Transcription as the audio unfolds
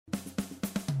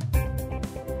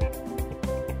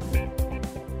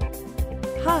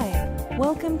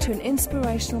Welcome to an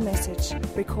inspirational message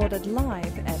recorded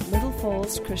live at Little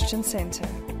Falls Christian Center.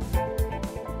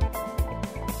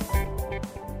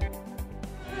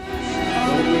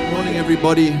 Good morning,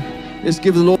 everybody. Let's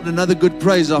give the Lord another good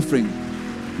praise offering.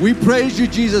 We praise you,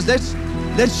 Jesus.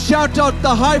 Let's shout out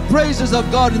the high praises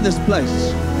of God in this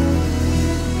place.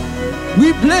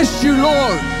 We bless you,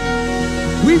 Lord.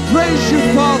 We praise you,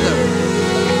 Father,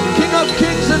 King of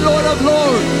kings and Lord of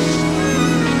lords.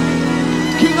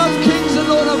 King of kings and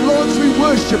Lord of lords, we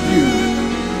worship you.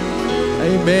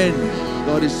 Amen.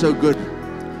 God is so good.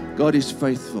 God is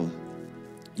faithful.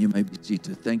 You may be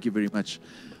seated. Thank you very much.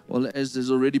 Well, as has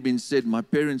already been said, my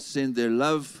parents send their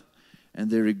love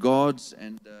and their regards,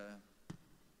 and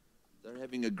they're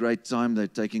having a great time. They're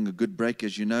taking a good break,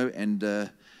 as you know, and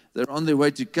they're on their way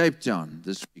to Cape Town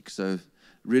this week. So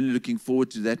really looking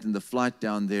forward to that and the flight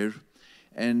down there.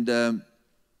 And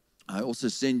I also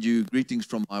send you greetings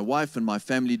from my wife and my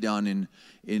family down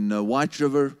in White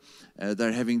River.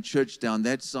 They're having church down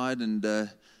that side, and the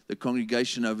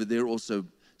congregation over there also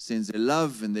sends their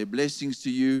love and their blessings to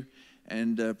you.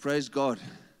 And praise God.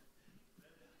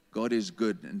 God is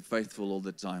good and faithful all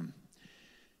the time.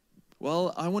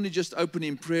 Well, I want to just open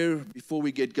in prayer before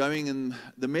we get going. And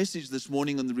the message this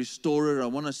morning on the Restorer, I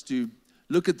want us to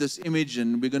look at this image,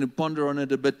 and we're going to ponder on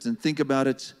it a bit and think about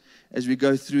it as we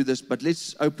go through this. But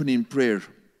let's open in prayer.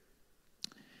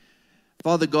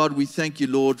 Father God, we thank you,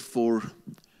 Lord, for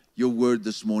your word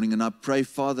this morning. And I pray,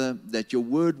 Father, that your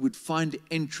word would find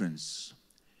entrance,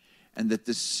 and that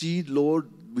the seed, Lord,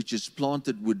 which is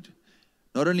planted would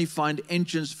not only find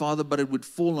entrance, Father, but it would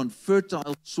fall on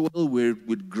fertile soil where it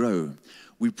would grow.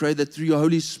 We pray that through your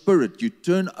Holy Spirit, you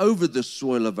turn over the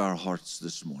soil of our hearts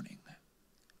this morning.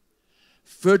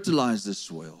 Fertilize the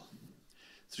soil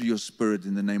through your Spirit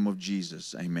in the name of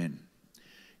Jesus. Amen.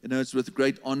 You know, it's with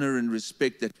great honor and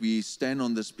respect that we stand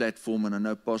on this platform, and I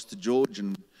know Pastor George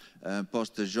and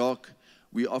Pastor Jacques,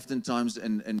 we oftentimes,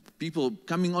 and people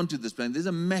coming onto this plan, there's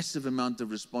a massive amount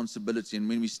of responsibility. And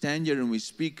when we stand here and we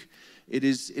speak, it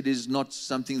is not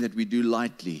something that we do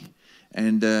lightly.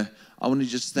 And I want to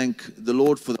just thank the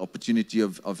Lord for the opportunity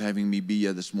of having me be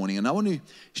here this morning. And I want to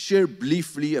share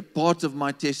briefly a part of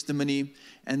my testimony,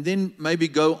 and then maybe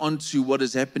go on to what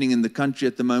is happening in the country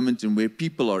at the moment and where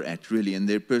people are at, really, in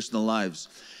their personal lives.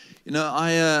 You know,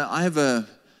 I have a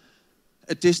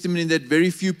testimony that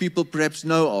very few people perhaps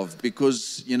know of,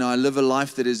 because, you know, I live a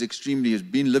life that has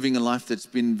been living a life that's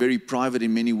been very private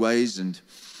in many ways, and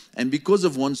because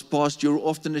of one's past, you're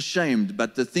often ashamed.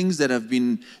 But the things that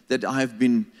I have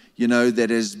been, you know, that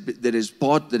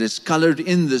has colored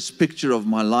in this picture of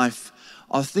my life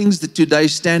are things that today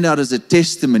stand out as a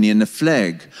testimony and a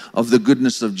flag of the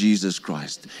goodness of Jesus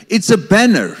Christ. It's a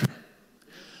banner.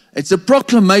 It's a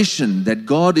proclamation that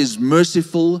God is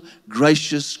merciful,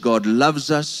 gracious, God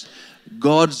loves us,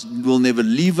 God will never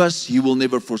leave us, He will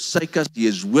never forsake us, He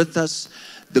is with us.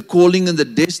 The calling and the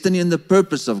destiny and the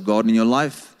purpose of God in your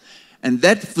life. And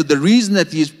that for the reason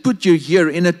that He has put you here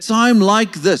in a time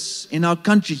like this, in our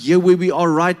country, here where we are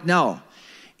right now,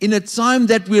 in a time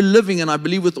that we're living, and I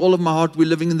believe with all of my heart, we're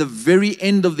living in the very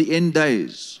end of the end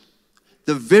days.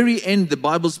 The very end, the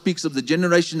Bible speaks of the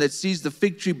generation that sees the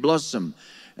fig tree blossom.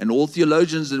 And all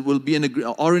theologians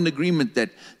are in agreement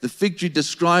that the fig tree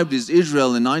described is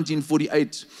Israel in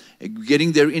 1948,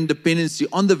 getting their independence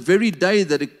on the very day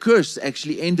that a curse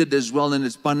actually ended as well. And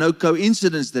it's by no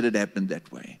coincidence that it happened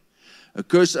that way. A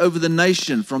curse over the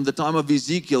nation from the time of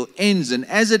Ezekiel ends. And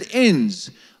as it ends,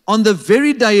 on the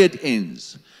very day it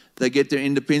ends, they get their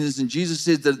independence. And Jesus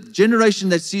says, the generation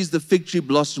that sees the fig tree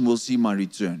blossom will see my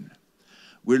return.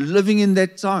 We're living in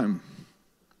that time.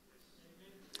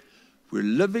 We're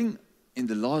living in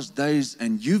the last days,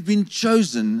 and you've been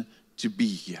chosen to be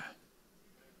here.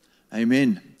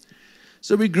 Amen.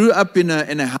 So we grew up in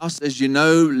a house, as you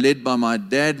know, led by my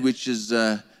dad, which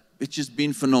has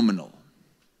been phenomenal.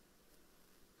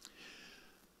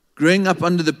 Growing up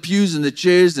under the pews and the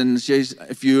chairs, and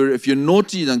if you're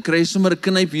naughty, dan kry jy sommer 'n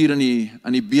knyp hier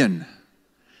aan die been.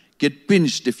 Get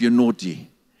pinched if you're naughty.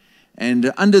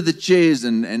 And under the chairs,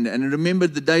 and remember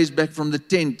the days back from the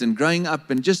tent and growing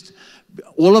up, and just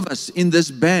all of us in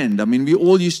this band. I mean, we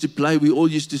all used to play, we all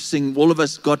used to sing. All of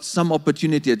us got some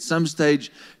opportunity at some stage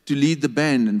to lead the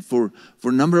band. And for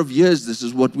a number of years, this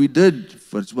is what we did.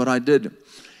 It's what I did.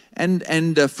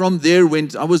 And from there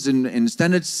I was in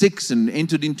standard 6 and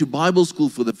entered into Bible school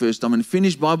for the first time and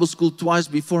finished Bible school twice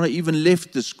before I even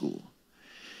left the school.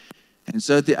 And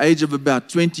so at the age of about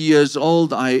 20 years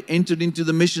old, I entered into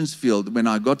the missions field.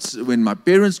 When my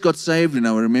parents got saved, and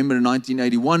I remember in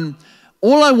 1981,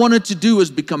 all I wanted to do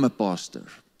was become a pastor.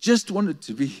 Just wanted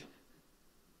to be.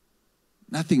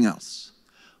 Nothing else.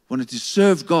 Wanted to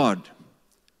serve God.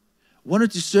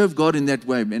 Wanted to serve God in that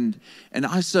way. And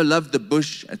I so loved the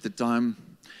bush at the time,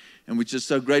 and which is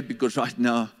so great because right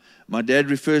now, my dad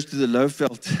refers to the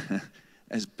Lowveld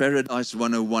as Paradise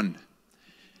 101.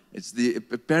 It's the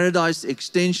Paradise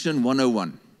Extension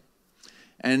 101.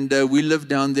 And we live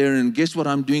down there, and guess what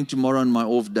I'm doing tomorrow on my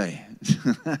off day?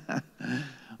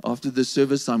 After the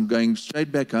service, I'm going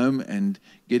straight back home and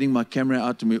getting my camera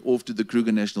out to me off to the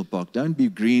Kruger National Park. Don't be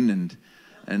green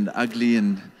and ugly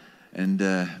and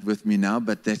with me now,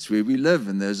 but that's where we live,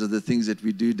 and those are the things that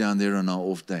we do down there on our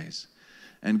off days.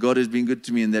 And God has been good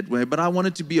to me in that way. But I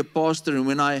wanted to be a pastor, and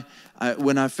when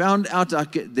I found out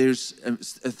there's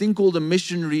a thing called a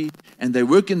missionary, and they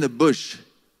work in the bush,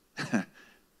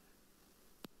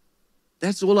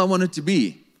 that's all I wanted to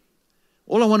be.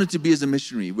 All I wanted to be is a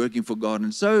missionary working for God.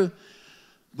 And so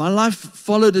my life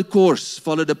followed a course,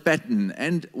 followed a pattern.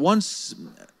 And once,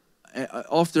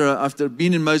 after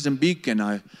being in Mozambique, and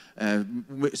I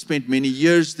spent many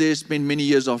years there, spent many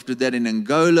years after that in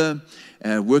Angola,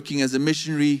 working as a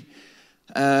missionary,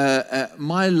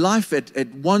 my life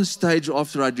at one stage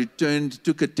after I'd returned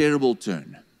took a terrible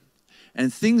turn.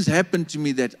 And things happened to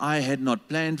me that I had not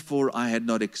planned for, I had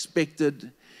not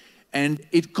expected. And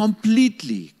it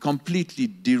completely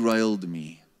derailed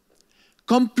me.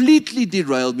 Completely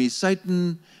derailed me.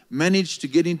 Satan managed to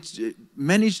get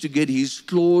his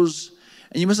claws.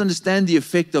 And you must understand the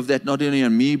effect of that, not only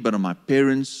on me, but on my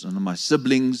parents and on my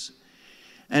siblings.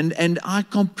 And I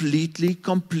completely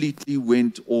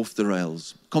went off the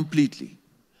rails. Completely.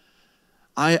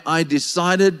 I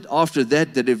decided after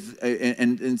that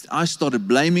and I started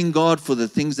blaming God for the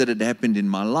things that had happened in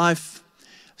my life.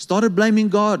 Started blaming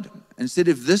God and said,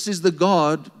 if this is the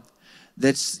God,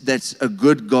 that's a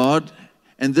good God,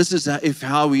 and this is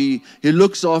how He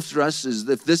looks after us,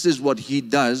 if this is what He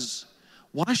does,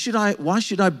 why should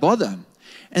I bother?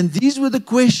 And these were the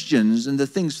questions and the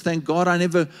things. Thank God I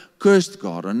never cursed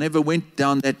God. I never went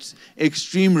down that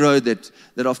extreme road that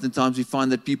oftentimes we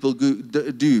find that people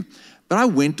do. But I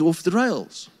went off the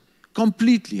rails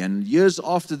completely. And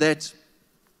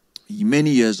many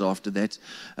years after that,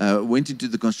 went into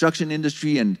the construction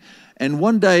industry, and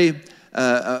one day,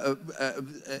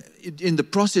 in the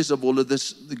process of all of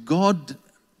this, God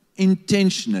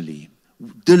intentionally,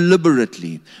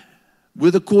 deliberately,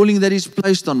 with the calling that He's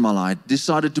placed on my life,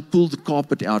 decided to pull the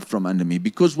carpet out from under me.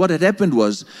 Because what had happened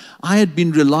was, I had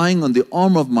been relying on the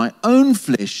arm of my own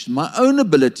flesh, my own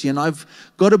ability, and I've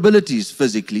got abilities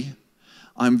physically.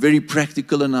 I'm very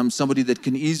practical, and I'm somebody that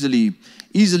can easily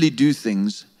do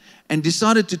things. And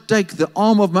decided to take the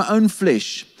arm of my own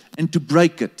flesh and to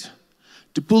break it,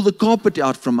 to pull the carpet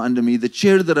out from under me, the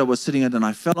chair that I was sitting at, and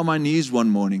I fell on my knees one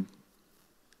morning.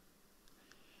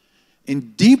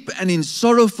 In deep and in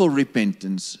sorrowful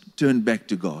repentance, turned back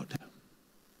to God.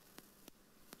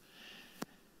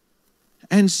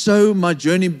 And so my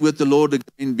journey with the Lord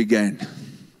again began.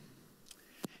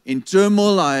 In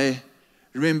turmoil, I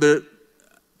remember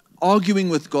arguing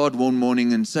with God one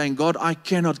morning and saying, God, I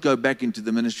cannot go back into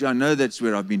the ministry. I know that's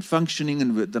where I've been functioning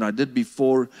and that I did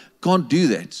before. Can't do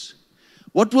that.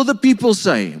 What will the people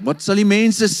say? Wat sal die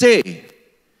mense sê?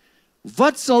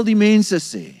 Wat sal die mense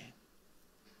sê?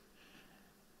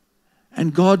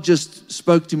 And God just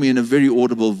spoke to me in a very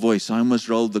audible voice. I almost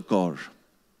rolled the car.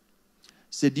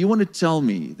 Said, do you want to tell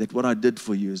me that what I did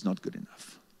for you is not good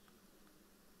enough?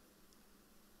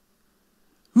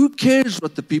 Who cares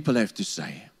what the people have to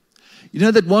say? You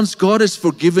know that once God has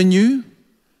forgiven you,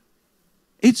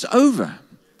 it's over.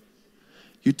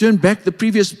 You turn back the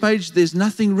previous page, there's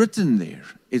nothing written there.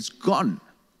 It's gone.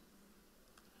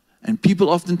 And people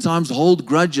oftentimes hold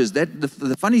grudges.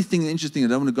 The funny thing, the interesting, I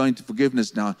don't want to go into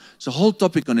forgiveness now. It's a whole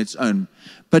topic on its own.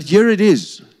 But here it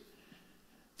is.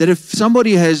 That if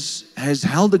somebody has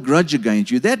held a grudge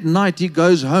against you, that night he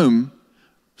goes home,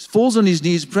 falls on his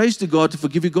knees, prays to God to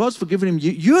forgive you. God's forgiven him.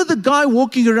 You're the guy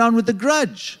walking around with a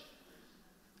grudge.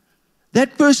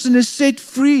 That person is set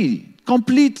free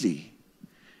completely.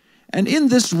 And in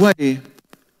this way,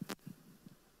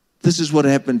 this is what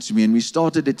happened to me. And we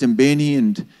started at Mbeni,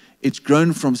 and it's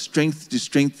grown from strength to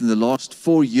strength in the last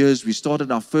 4 years. We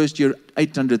started our first year,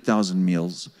 800,000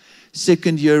 meals.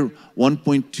 Second year,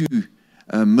 1.2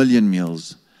 million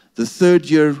meals. The third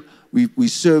year, we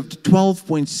served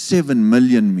 12.7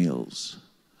 million meals.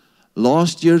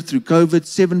 Last year, through COVID,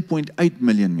 7.8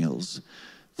 million meals.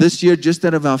 This year, just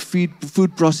out of our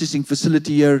food processing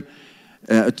facility here,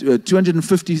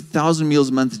 250,000 meals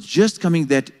a month, just coming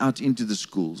that out into the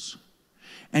schools.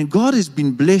 And God has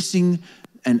been blessing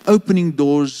and opening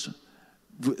doors,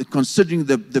 considering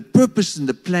the purpose and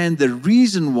the plan, the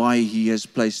reason why He has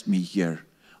placed me here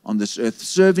on this earth,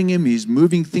 serving Him. He's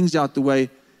moving things out the way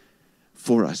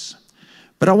for us.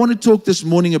 But I want to talk this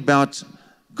morning about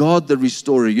God the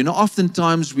restorer. You know,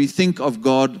 oftentimes we think of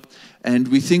God and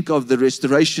we think of the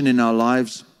restoration in our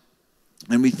lives,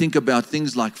 and we think about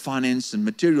things like finance and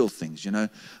material things. You know,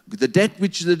 the debt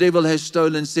which the devil has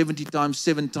stolen 70 times,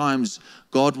 7 times,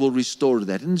 God will restore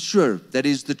that. And sure, that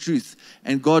is the truth.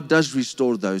 And God does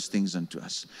restore those things unto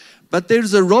us. But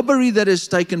there's a robbery that has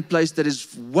taken place that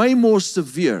is way more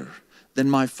severe than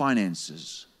my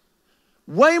finances.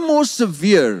 Way more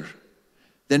severe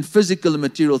than physical and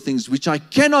material things, which I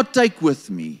cannot take with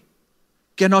me.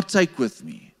 Cannot take with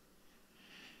me.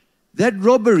 That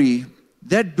robbery,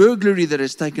 that burglary that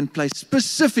has taken place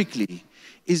specifically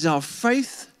is our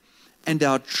faith and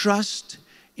our trust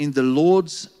in the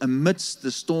Lord's amidst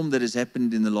the storm that has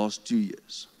happened in the last 2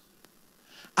 years.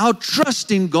 Our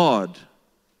trust in God.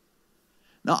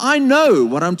 Now, I know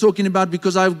what I'm talking about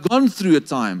because I've gone through a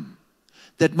time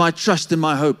that my trust and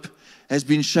my hope has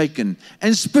been shaken,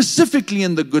 and specifically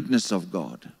in the goodness of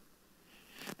God.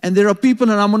 And there are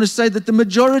people, and I'm going to say that the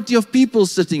majority of people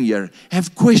sitting here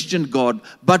have questioned God,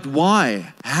 but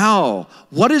why? How?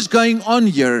 What is going on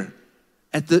here?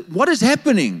 What is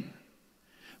happening?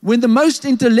 When the most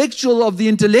intellectual of the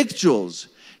intellectuals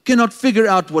cannot figure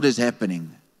out what is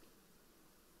happening.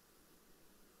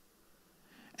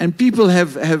 And people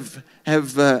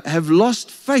have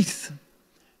lost faith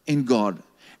in God.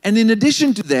 And in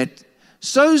addition to that,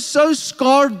 so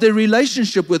scarred their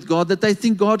relationship with God that they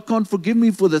think God can't forgive me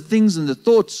for the things and the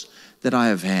thoughts that I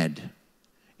have had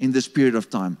in this period of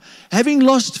time. Having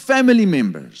lost family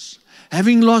members,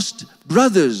 having lost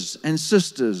brothers and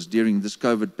sisters during this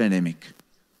COVID pandemic,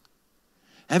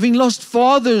 having lost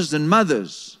fathers and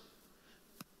mothers,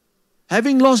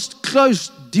 having lost close,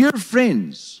 dear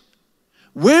friends.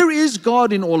 Where is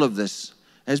God in all of this?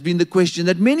 Has been the question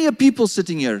that many people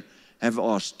sitting here have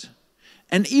asked.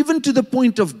 And even to the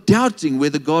point of doubting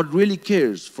whether God really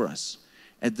cares for us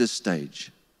at this stage.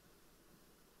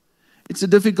 It's a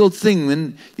difficult thing.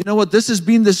 And you know what? This has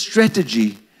been the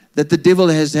strategy that the devil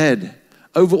has had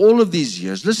over all of these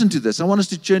years. Listen to this. I want us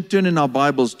to turn in our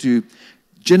Bibles to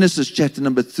Genesis chapter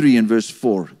number 3 and verse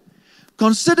 4.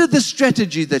 Consider the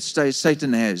strategy that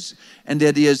Satan has and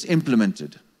that he has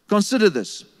implemented. Consider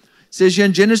this. It says here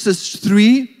in Genesis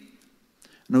 3,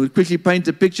 and we'll quickly paint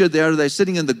a picture there. They're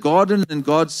sitting in the garden, and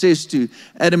God says to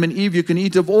Adam and Eve, you can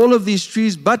eat of all of these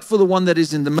trees, but for the one that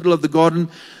is in the middle of the garden,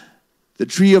 the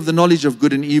tree of the knowledge of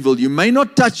good and evil. You may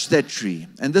not touch that tree.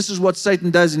 And this is what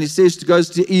Satan does. And he goes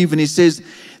to Eve, and he says,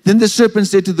 then the serpent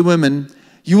said to the woman,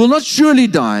 you will not surely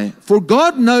die, for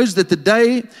God knows that the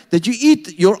day that you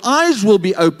eat, your eyes will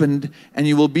be opened, and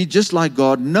you will be just like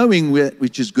God, knowing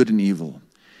which is good and evil.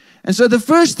 And so the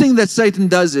first thing that Satan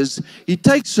does is he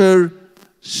takes her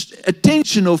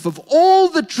attention off of all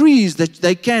the trees that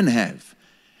they can have.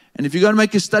 And if you're going to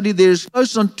make a study, there's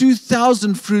close on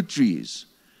 2,000 fruit trees.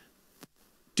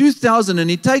 2,000, and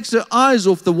he takes her eyes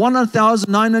off the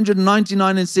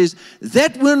 1,999 and says,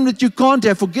 that one that you can't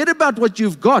have, forget about what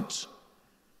you've got.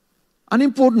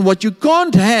 Unimportant, what you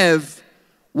can't have,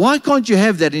 why can't you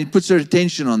have that? And he puts her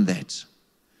attention on that.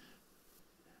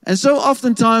 And so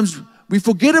oftentimes we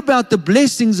forget about the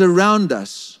blessings around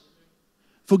us.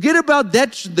 Forget about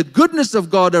that, the goodness of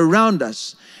God around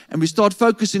us, and we start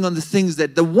focusing on the things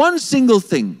the one single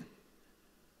thing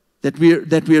that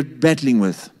we're battling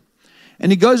with. And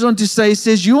he goes on to say, he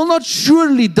says, you will not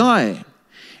surely die.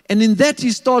 And in that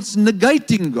he starts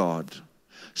negating God,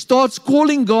 starts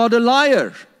calling God a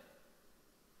liar,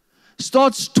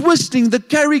 starts twisting the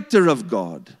character of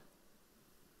God.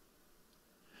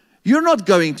 You're not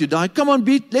going to die. Come on,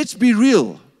 let's be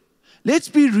real. Let's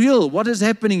be real. What is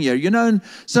happening here? You know, and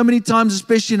so many times,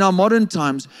 especially in our modern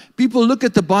times, people look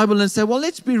at the Bible and say, well,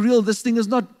 let's be real. This thing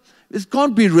it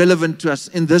can't be relevant to us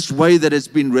in this way that it's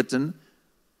been written.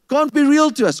 Can't be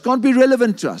real to us. Can't be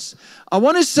relevant to us. I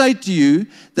want to say to you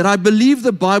that I believe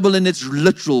the Bible in its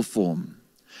literal form.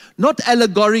 Not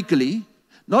allegorically,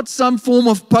 not some form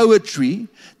of poetry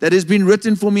that has been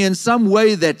written for me in some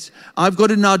way that I've got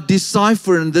to now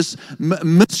decipher in this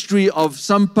mystery of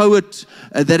some poet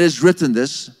that has written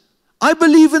this. I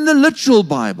believe in the literal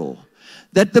Bible,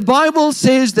 that the Bible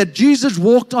says that Jesus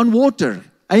walked on water.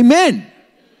 Amen.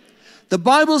 The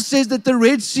Bible says that the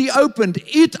Red Sea opened.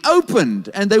 It opened,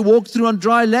 and they walked through on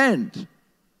dry land.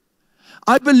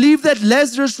 I believe that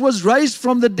Lazarus was raised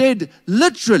from the dead,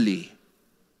 literally.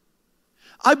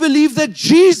 I believe that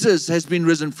Jesus has been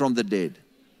risen from the dead.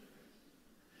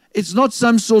 It's not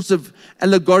some sorts of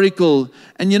allegorical,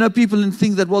 and you know, people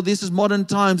think that, well, this is modern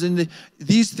times, and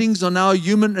these things are now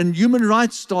human, and human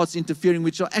rights starts interfering,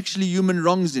 which are actually human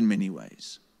wrongs in many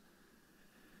ways.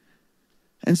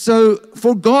 And so,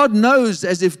 for God knows,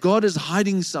 as if God is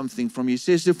hiding something from you. He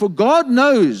says, for God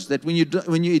knows that when you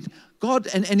eat, God,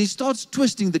 and he starts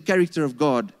twisting the character of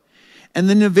God. And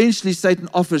then eventually Satan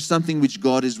offers something which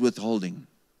God is withholding.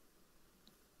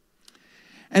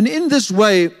 And in this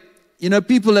way,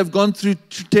 people have gone through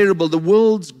terrible. The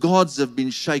world's gods have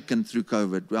been shaken through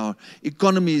COVID. Our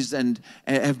economies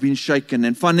have been shaken,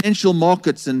 and financial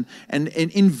markets and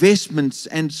investments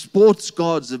and sports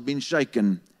gods have been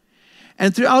shaken.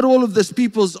 And throughout all of this,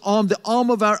 the arm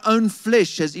of our own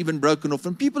flesh has even broken off.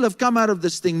 And people have come out of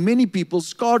this thing, many people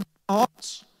scarred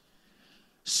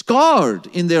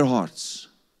in their hearts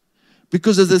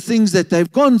because of the things that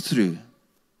they've gone through.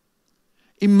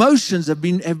 Emotions have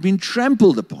been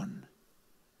trampled upon.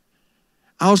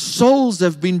 Our souls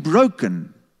have been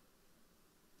broken.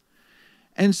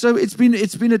 And so it's been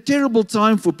a terrible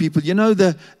time for people.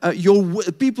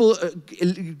 People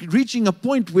reaching a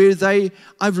point where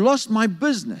I've lost my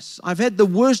business. I've had the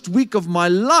worst week of my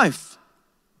life.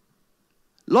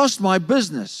 Lost my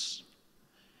business.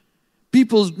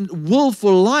 People's will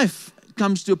for life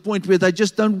comes to a point where they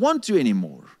just don't want to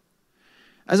anymore.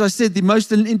 As I said, the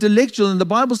most intellectual, and the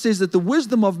Bible says that the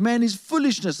wisdom of man is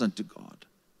foolishness unto God.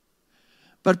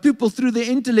 But people, through their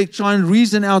intellect, try and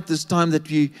reason out this time that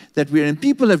we're in.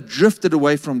 People have drifted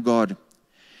away from God.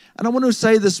 And I want to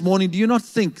say this morning, do you not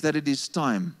think that it is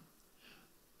time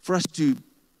for us to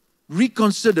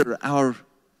reconsider our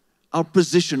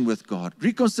position with God,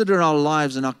 reconsider our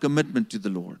lives and our commitment to the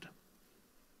Lord?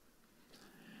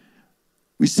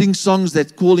 We sing songs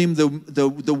that call Him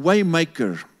the way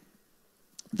maker,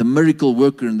 the miracle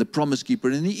worker, and the promise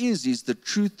keeper. And He is. He's the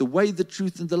truth, the way, the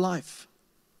truth, and the life.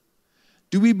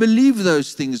 Do we believe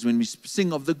those things when we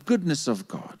sing of the goodness of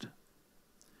God?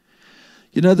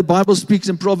 The Bible speaks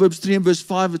in Proverbs 3 and verse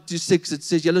 5 to 6. It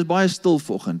says, "Julle is baie stil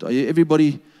vanoggend." Are you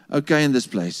everybody okay in this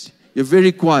place? You're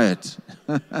very quiet.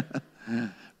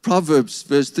 Proverbs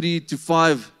verse 3 to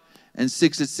 5 and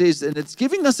 6, it says, and it's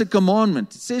giving us a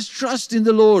commandment. It says, trust in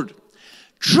the Lord.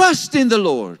 Trust in the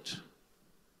Lord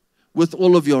with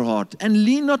all of your heart. And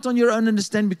lean not on your own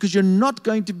understanding, because you're not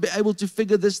going to be able to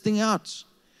figure this thing out.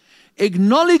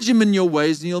 Acknowledge Him in your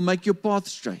ways, and He'll make your path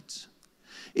straight.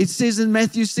 It says in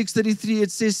Matthew 6:33,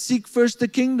 it says, seek first the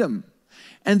kingdom,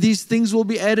 and these things will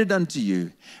be added unto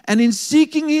you. And in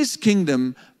seeking His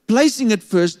kingdom, placing it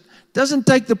first, doesn't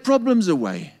take the problems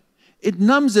away. It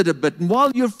numbs it a bit. And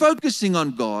while you're focusing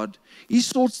on God, He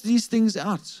sorts these things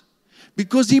out,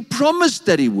 because He promised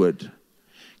that He would.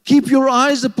 Keep your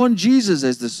eyes upon Jesus,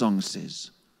 as the song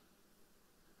says.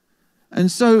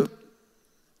 And so,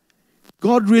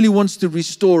 God really wants to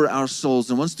restore our souls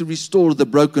and wants to restore the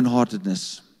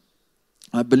brokenheartedness.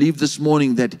 I believe this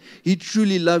morning that He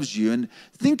truly loves you. And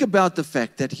think about the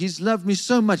fact that He's loved me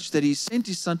so much that He sent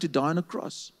His Son to die on a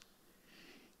cross.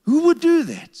 Who would do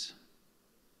that?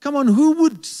 Come on, who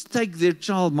would take their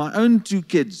child, my own 2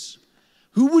 kids?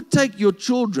 Who would take your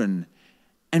children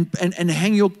and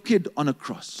hang your kid on a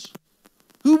cross?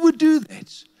 Who would do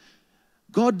that?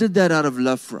 God did that out of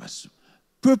love for us.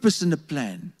 Purpose and a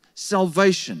plan.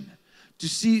 Salvation, to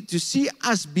see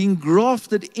us being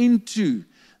grafted into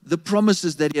the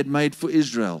promises that He had made for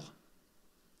Israel.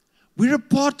 We're a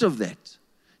part of that.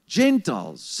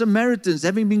 Gentiles, Samaritans,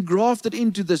 having been grafted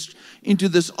into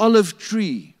this olive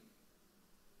tree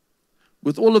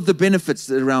with all of the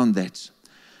benefits around that.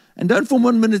 And don't for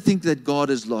one minute think that God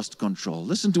has lost control.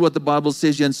 Listen to what the Bible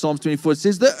says here in Psalm 24. It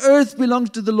says, the earth belongs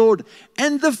to the Lord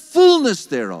and the fullness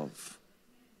thereof.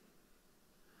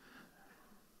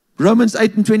 Romans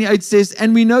 8:28 says,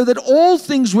 and we know that all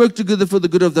things work together for the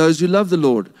good of those who love the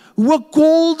Lord, who are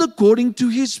called according to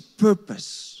His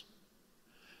purpose.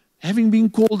 Having been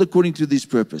called according to this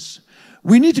purpose,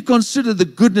 we need to consider the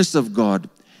goodness of God,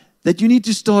 that you need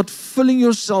to start filling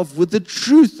yourself with the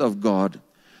truth of God,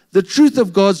 the truth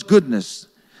of God's goodness,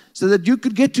 so that you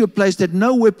could get to a place that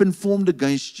no weapon formed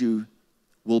against you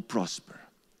will prosper.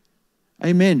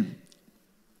 Amen.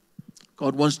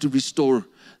 God wants to restore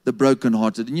the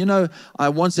brokenhearted. And I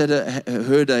once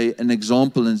heard an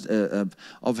example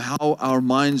of how our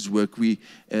minds work.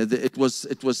 It was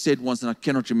said once, and I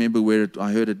cannot remember where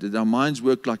I heard it, that our minds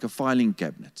work like a filing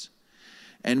cabinet.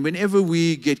 And whenever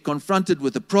we get confronted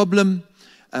with a problem,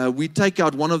 we take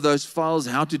out one of those files,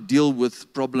 how to deal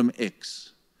with problem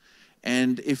X.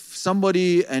 And if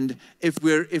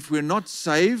we're not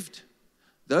saved,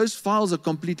 those files are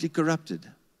completely corrupted.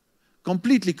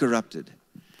 Completely corrupted.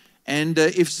 And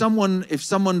if someone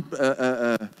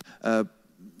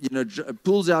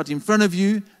pulls out in front of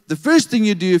you, the first thing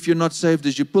you do if you're not saved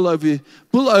is you pull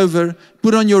over,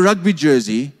 put on your rugby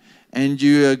jersey, and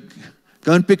you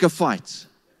go and pick a fight.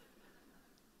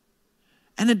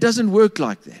 And it doesn't work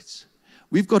like that.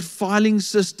 We've got filing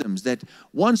systems that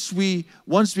once we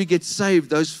get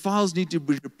saved, those files need to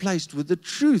be replaced with the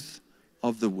truth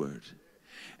of the Word.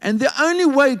 And the only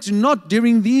way to not,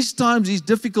 during these times, these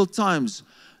difficult times,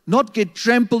 not get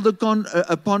trampled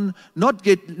upon, not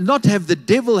have the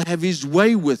devil have his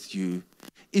way with you,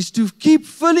 is to keep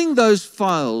filling those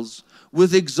files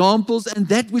with examples and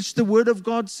that which the Word of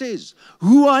God says,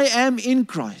 who I am in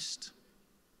Christ.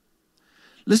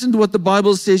 Listen to what the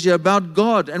Bible says here about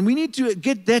God, and we need to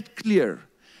get that clear,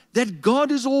 that God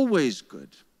is always good.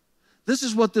 This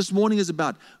is what this morning is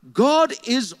about. God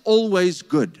is always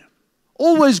good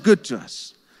to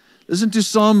us. Listen to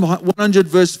Psalm 100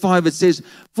 verse 5. It says,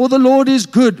 for the Lord is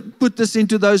good. Put this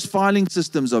into those filing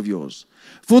systems of yours.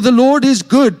 For the Lord is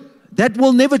good. That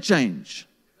will never change.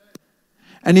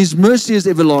 And His mercy is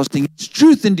everlasting. His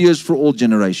truth endures for all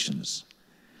generations.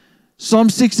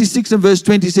 Psalm 66 and verse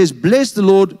 20 says, bless the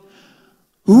Lord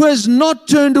who has not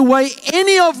turned away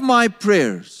any of my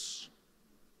prayers,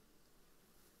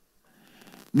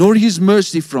 nor His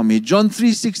mercy from me. John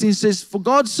 3:16 says, for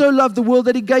God so loved the world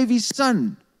that He gave His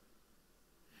Son.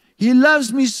 He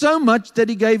loves me so much that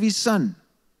He gave His Son.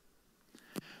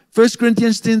 1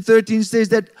 Corinthians 10:13 says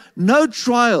that no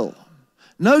trial,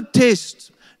 no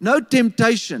test, no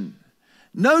temptation,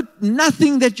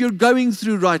 nothing that you're going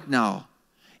through right now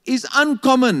is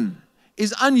uncommon,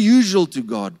 is unusual to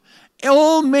God.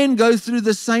 All men go through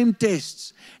the same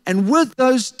tests. And with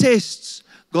those tests,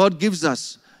 God gives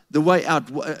us the way out,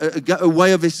 a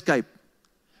way of escape.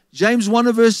 James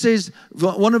 1 verse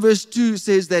 2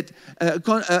 says that,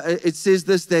 it says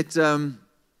this, that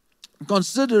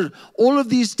consider all of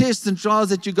these tests and trials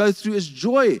that you go through as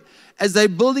joy, as they're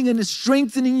building and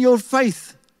strengthening your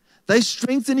faith. They're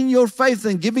strengthening your faith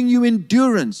and giving you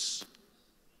endurance.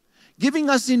 Giving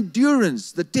us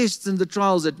endurance, the tests and the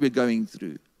trials that we're going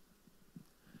through.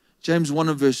 James 1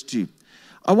 and verse 2.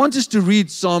 I want us to read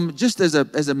Psalm, just as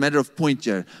a matter of point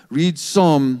here, read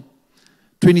Psalm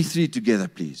 23 together,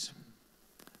 please.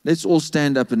 Let's all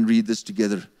stand up and read this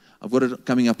together. I've got it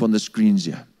coming up on the screens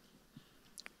here.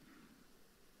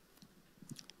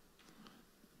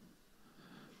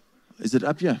 Is it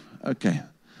up here? Okay.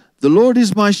 The Lord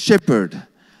is my shepherd,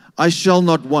 I shall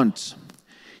not want.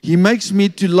 He makes me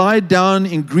to lie down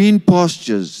in green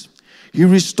pastures. He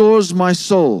restores my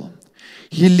soul.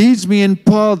 He leads me in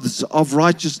paths of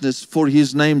righteousness for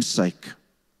His name's sake.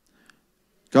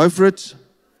 Go for it.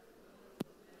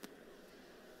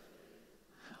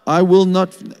 I will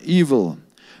not evil,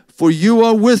 for you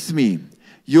are with me.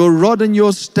 Your rod and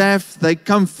your staff, they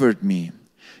comfort me.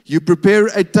 You prepare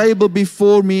a table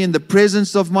before me in the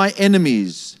presence of my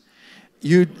enemies.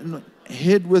 You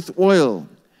head with oil.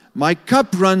 My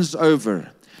cup runs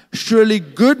over. Surely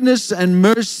goodness and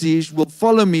mercy will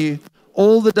follow me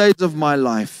all the days of my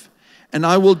life, and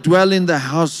I will dwell in the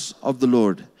house of the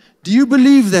Lord. Do you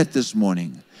believe that this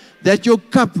morning? That your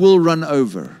cup will run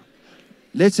over?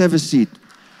 Let's have a seat.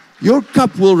 Your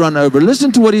cup will run over.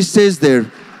 Listen to what He says there.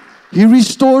 He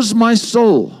restores my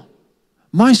soul.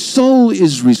 My soul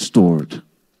is restored.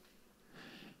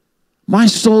 My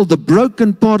soul, the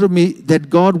broken part of me that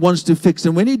God wants to fix.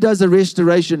 And when He does a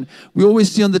restoration, we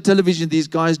always see on the television these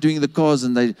guys doing the cars,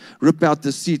 and they rip out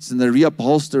the seats and they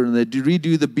reupholster and they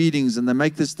redo the beadings and they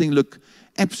make this thing look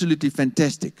absolutely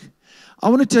fantastic. I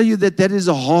want to tell you that that is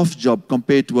a half job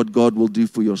compared to what God will do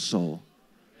for your soul.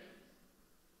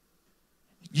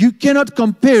 You cannot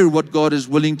compare what God is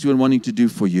willing to and wanting to do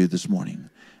for you this morning.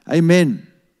 Amen.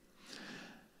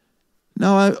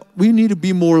 Now, we need to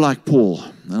be more like Paul.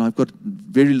 And I've got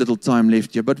very little time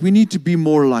left here, but we need to be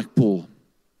more like Paul.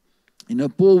 You know,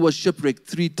 Paul was shipwrecked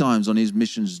 3 times on his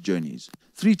missions journeys.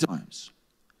 3 times.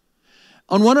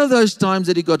 On one of those times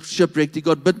that he got shipwrecked, he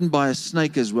got bitten by a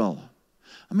snake as well.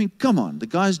 I mean, come on. The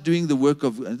guy's doing the work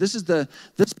of... This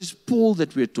is Paul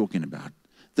that we're talking about.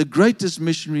 The greatest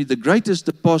missionary, the greatest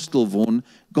apostle, Vaughan,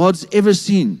 God's ever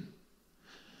seen.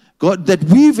 God that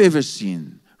we've ever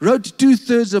seen. Wrote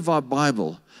 2/3 of our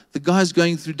Bible. The guy's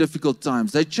going through difficult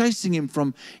times. They're chasing him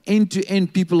from end to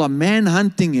end. People are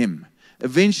manhunting him,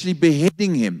 eventually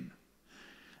beheading him.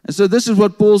 And so this is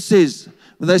what Paul says.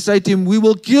 When they say to him, we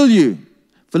will kill you.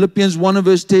 Philippians 1 and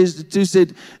verse 2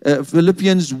 said,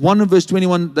 Philippians 1 and verse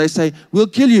 21, they say, we'll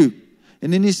kill you.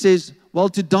 And then he says, well,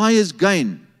 to die is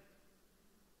gain.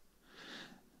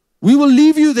 We will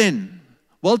leave you then.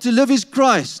 Well, to live is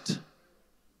Christ.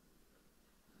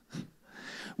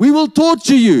 We will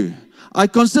torture you. I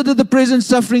consider the present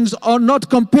sufferings are not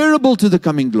comparable to the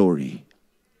coming glory.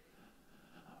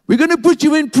 We're going to put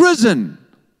you in prison.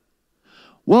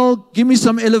 Well, give me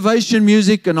some elevation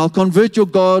music and I'll convert your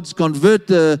guards, convert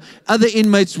the other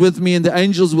inmates with me, and the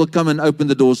angels will come and open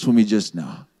the doors for me just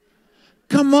now.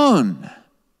 Come on.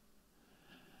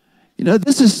 You know,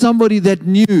 this is somebody that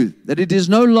knew that it is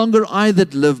no longer I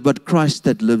that live, but Christ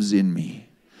that lives in me.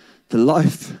 The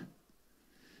life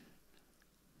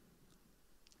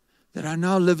that I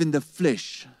now live in the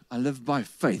flesh, I live by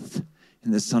faith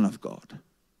in the Son of God.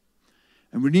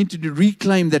 And we need to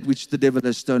reclaim that which the devil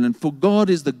has stolen. For God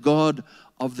is the God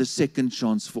of the second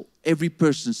chance for every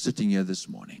person sitting here this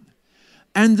morning.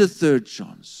 And the third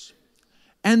chance.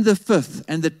 And the fifth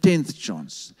and the 10th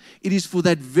chance. It is for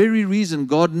that very reason,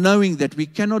 God, knowing that we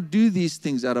cannot do these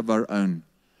things out of our own.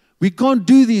 We can't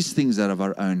do these things out of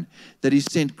our own, that He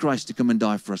sent Christ to come and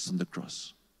die for us on the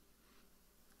cross.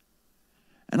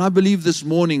 And I believe this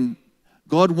morning,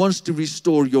 God wants to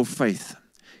restore your faith.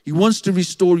 He wants to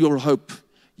restore your hope,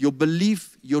 your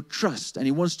belief, your trust, and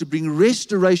He wants to bring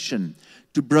restoration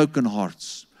to broken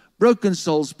hearts, broken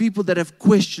souls, people that have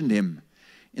questioned Him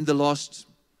in the last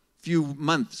few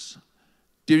months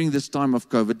during this time of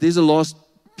COVID. There's a last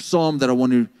psalm that I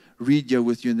want to read here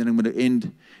with you, and then I'm going to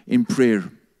end in prayer.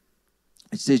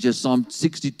 It says here, Psalm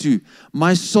 62,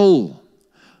 my soul,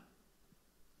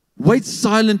 wait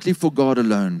silently for God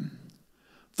alone,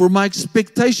 for my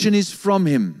expectation is from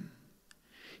Him.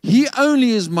 He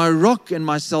only is my rock and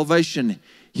my salvation.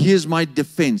 He is my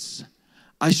defense.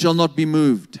 I shall not be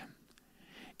moved.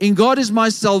 In God is my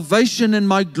salvation and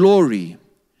my glory.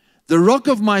 The rock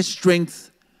of my strength,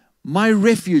 my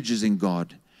refuge is in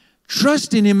God.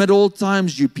 Trust in Him at all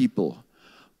times, you people.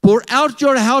 Pour out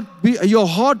your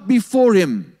heart before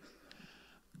Him.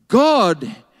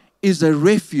 God is a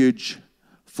refuge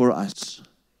for us.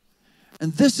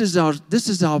 And this is our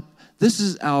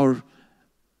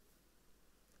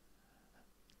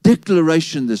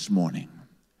declaration this morning,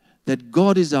 that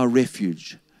God is our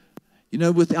refuge. You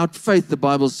know, without faith, the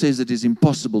Bible says it is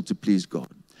impossible to please God.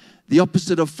 The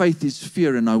opposite of faith is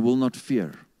fear, and I will not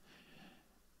fear.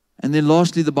 And then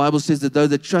lastly, the Bible says that those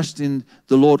that trust in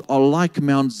the Lord are like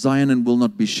Mount Zion and will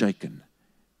not be shaken.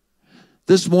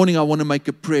 This morning, I want to make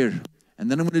a prayer,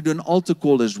 and then I'm going to do an altar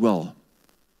call as well.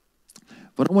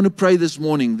 But I want to pray this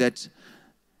morning that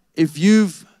if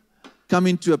you've come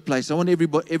into a place, I want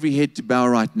every head to bow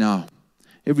right now.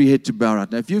 Every head to bow right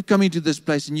now. If you've come into this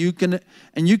place and you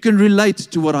can relate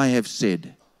to what I have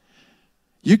said,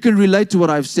 you can relate to what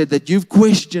I've said, that you've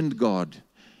questioned God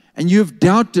and you've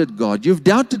doubted God. You've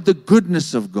doubted the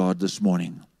goodness of God this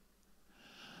morning.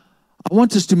 I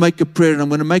want us to make a prayer, and I'm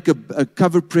going to make a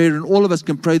cover prayer, and all of us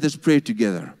can pray this prayer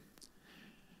together.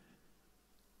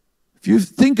 If you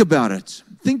think about it,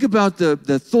 think about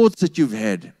the thoughts that you've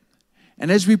had.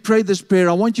 And as we pray this prayer,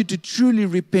 I want you to truly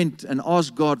repent and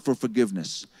ask God for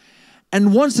forgiveness.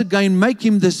 And once again, make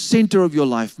Him the center of your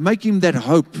life. Make Him that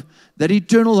hope, that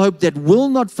eternal hope that will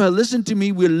not fail. Listen to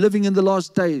me, we're living in the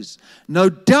last days. No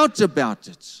doubt about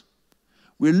it.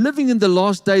 We're living in the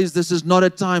last days. This is not a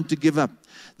time to give up.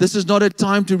 This is not a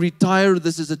time to retire.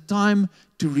 This is a time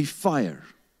to refire.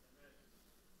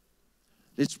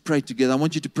 Let's pray together. I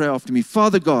want you to pray after me.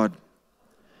 Father God,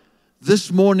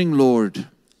 this morning, Lord,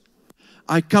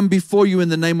 I come before you in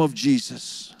the name of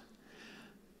Jesus.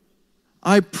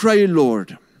 I pray,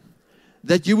 Lord,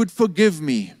 that you would forgive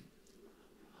me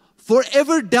for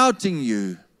ever doubting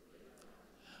you,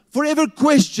 for ever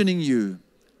questioning you.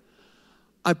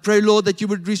 I pray, Lord, that you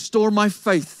would restore my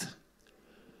faith,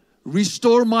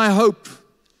 restore my hope,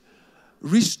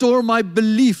 restore my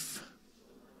belief,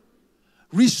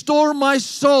 restore my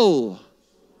soul,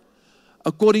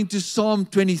 according to Psalm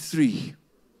 23.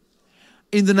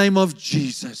 In the name of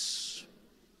Jesus.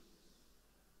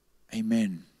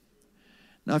 Amen.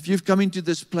 Now, if you've come into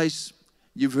this place,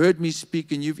 you've heard me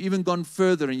speak, and you've even gone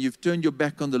further, and you've turned your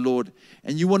back on the Lord,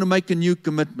 and you want to make a new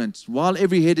commitment, while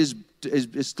every head is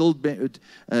still bent,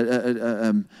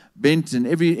 and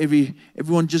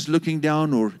everyone just looking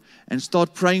down, and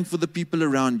start praying for the people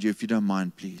around you, if you don't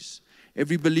mind, please.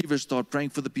 Every believer, start praying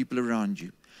for the people around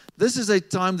you. This is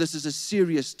a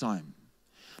serious time.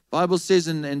 Bible says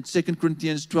in 2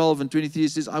 Corinthians 12 and 23,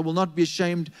 it says, I will not be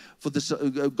ashamed for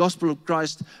the gospel of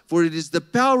Christ, for it is the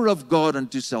power of God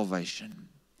unto salvation.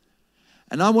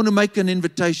 And I want to make an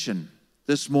invitation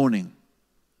this morning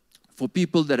for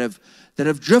people that have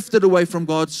drifted away from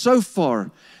God so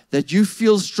far that you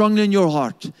feel strongly in your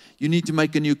heart you need to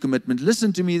make a new commitment.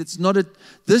 Listen to me,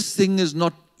 this thing is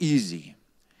not easy.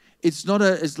 This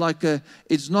is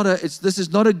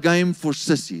not a game for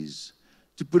sissies,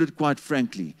 to put it quite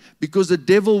frankly, because the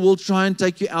devil will try and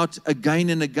take you out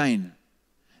again and again.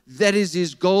 That is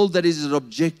his goal, that is his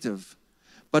objective.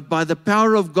 But by the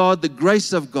power of God, the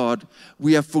grace of God,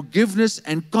 we have forgiveness,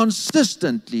 and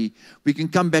consistently we can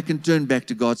come back and turn back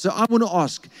to God. So I want to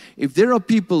ask, if there are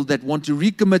people that want to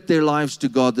recommit their lives to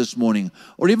God this morning,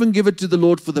 or even give it to the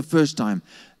Lord for the first time,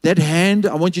 that hand,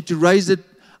 I want you to raise it.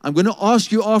 I'm going to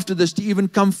ask you after this to even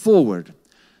come forward.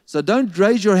 So don't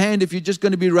raise your hand if you're just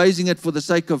going to be raising it for the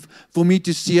sake of, for me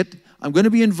to see it. I'm going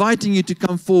to be inviting you to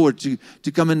come forward, to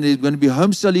come in. There's going to be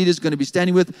home cell leaders going to be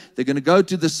standing with. They're going to go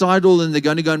to the side hall and they're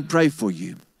going to go and pray for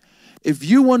you. If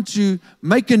you want to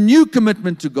make a new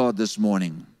commitment to God this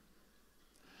morning,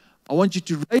 I want you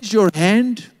to raise your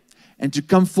hand and to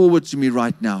come forward to me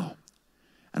right now.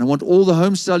 And I want all the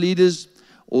home cell leaders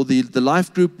or the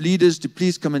life group leaders to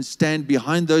please come and stand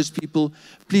behind those people.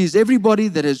 Please, everybody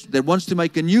that wants to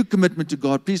make a new commitment to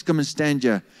God, please come and stand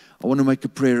here. I want to make a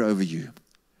prayer over you.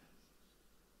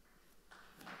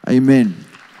 Amen.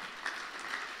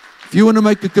 If you want to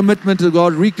make a commitment to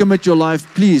God, recommit your life,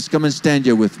 please come and stand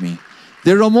here with me.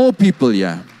 There are more people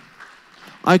here.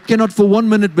 I cannot for 1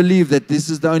 minute believe that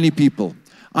this is the only people.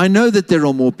 I know that there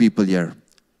are more people here.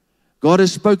 God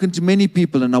has spoken to many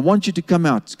people, and I want you to come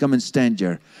out, come and stand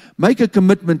here. Make a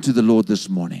commitment to the Lord this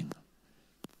morning.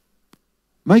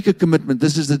 Make a commitment.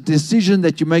 This is a decision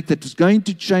that you make that is going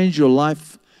to change your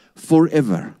life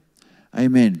forever.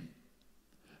 Amen.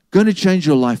 Going to change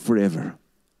your life forever.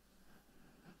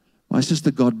 My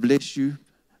sister, God bless you,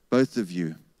 both of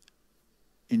you,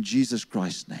 in Jesus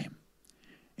Christ's name.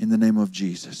 In the name of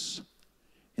Jesus.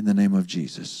 In the name of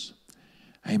Jesus.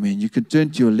 Amen. You can turn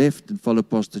to your left and follow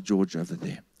Pastor George over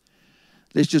there.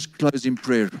 Let's just close in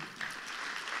prayer.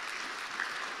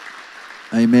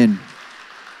 Amen.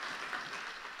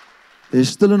 There's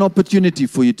still an opportunity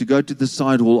for you to go to the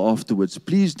side hall afterwards.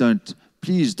 Please don't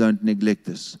neglect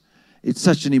this. It's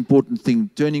such an important thing,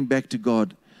 turning back to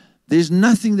God. There's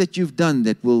nothing that you've done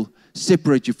that will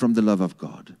separate you from the love of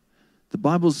God. The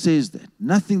Bible says that.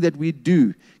 Nothing that we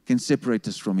do can separate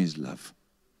us from His love.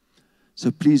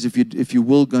 So please, if you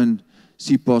will, go and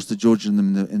see Pastor George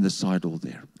in the side hall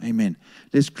there. Amen.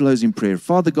 Let's close in prayer.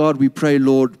 Father God, we pray,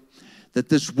 Lord, that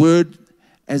this word,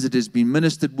 as it has been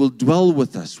ministered, will dwell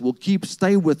with us, will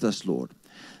stay with us, Lord.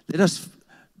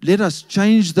 Let us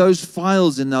change those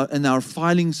files in our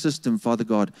filing system, Father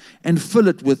God, and fill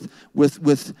it with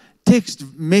text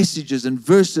messages and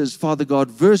verses, Father God,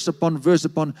 verse upon verse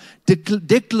upon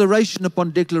declaration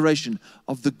upon declaration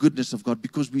of the goodness of God,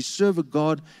 because we serve a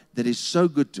God that is so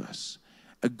good to us,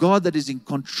 a God that is in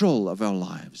control of our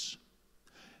lives,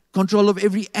 control of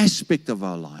every aspect of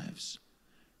our lives.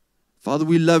 Father,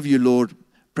 we love you, Lord.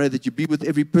 Pray that you be with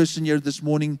every person here this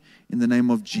morning in the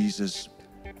name of Jesus.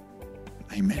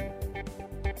 Amen.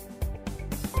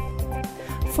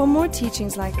 For more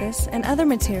teachings like this and other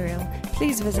material,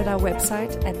 please visit our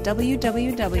website at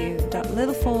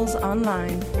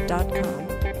www.littlefallsonline.com.